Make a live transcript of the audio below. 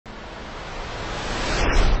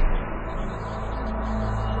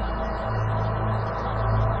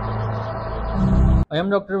I am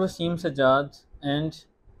Dr. Waseem Sajjad, and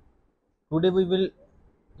today we will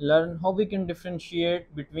learn how we can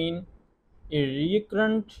differentiate between a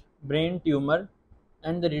recurrent brain tumor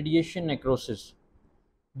and the radiation necrosis.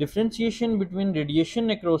 Differentiation between radiation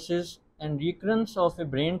necrosis and recurrence of a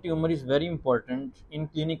brain tumor is very important in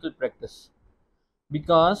clinical practice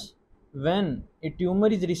because when a tumor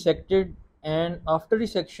is resected and after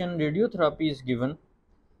resection radiotherapy is given,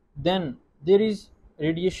 then there is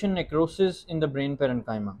radiation necrosis in the brain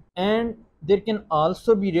parenchyma, and there can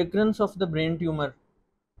also be recurrence of the brain tumor.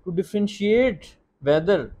 To differentiate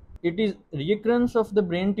whether it is recurrence of the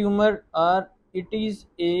brain tumor or it is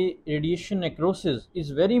a radiation necrosis is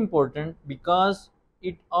very important because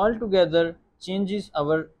it altogether changes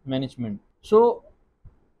our management. So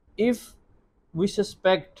if we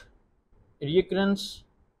suspect recurrence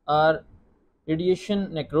or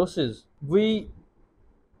radiation necrosis, we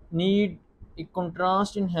need a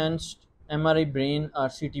contrast enhanced MRI brain or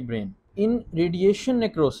CT brain. In radiation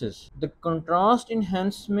necrosis, the contrast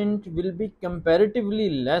enhancement will be comparatively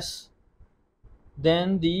less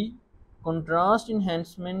than the contrast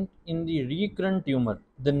enhancement in the recurrent tumor.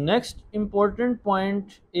 The next important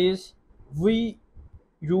point is we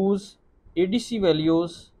use ADC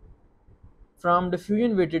values from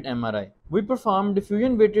diffusion weighted MRI. We perform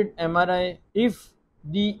diffusion weighted MRI if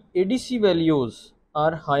the ADC values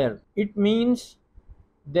are higher. It means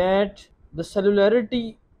that the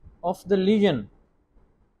cellularity of the lesion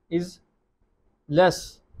is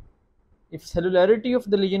less. If cellularity of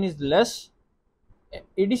the lesion is less,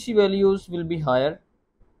 ADC values will be higher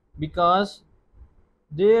because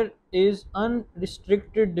there is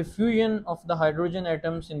unrestricted diffusion of the hydrogen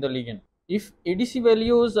atoms in the lesion. If ADC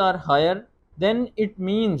values are higher, then it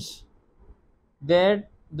means that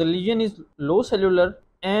the lesion is low cellular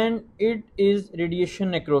and it is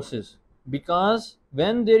radiation necrosis, because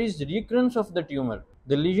when there is recurrence of the tumor,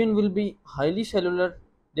 the lesion will be highly cellular,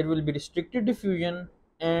 there will be restricted diffusion,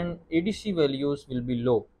 and ADC values will be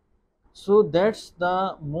low. So that's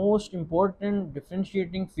the most important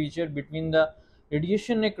differentiating feature between the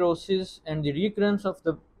radiation necrosis and the recurrence of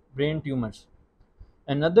the brain tumors.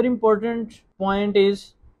 Another important point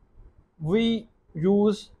is we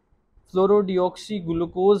use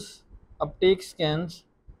fluorodeoxyglucose uptake scans.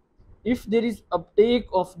 If there is uptake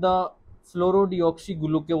of the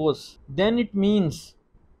fluorodeoxyglucose, then it means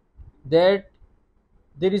that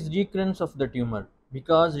there is recurrence of the tumor,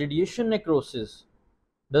 because radiation necrosis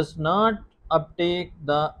does not uptake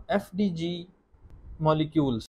the FDG molecules.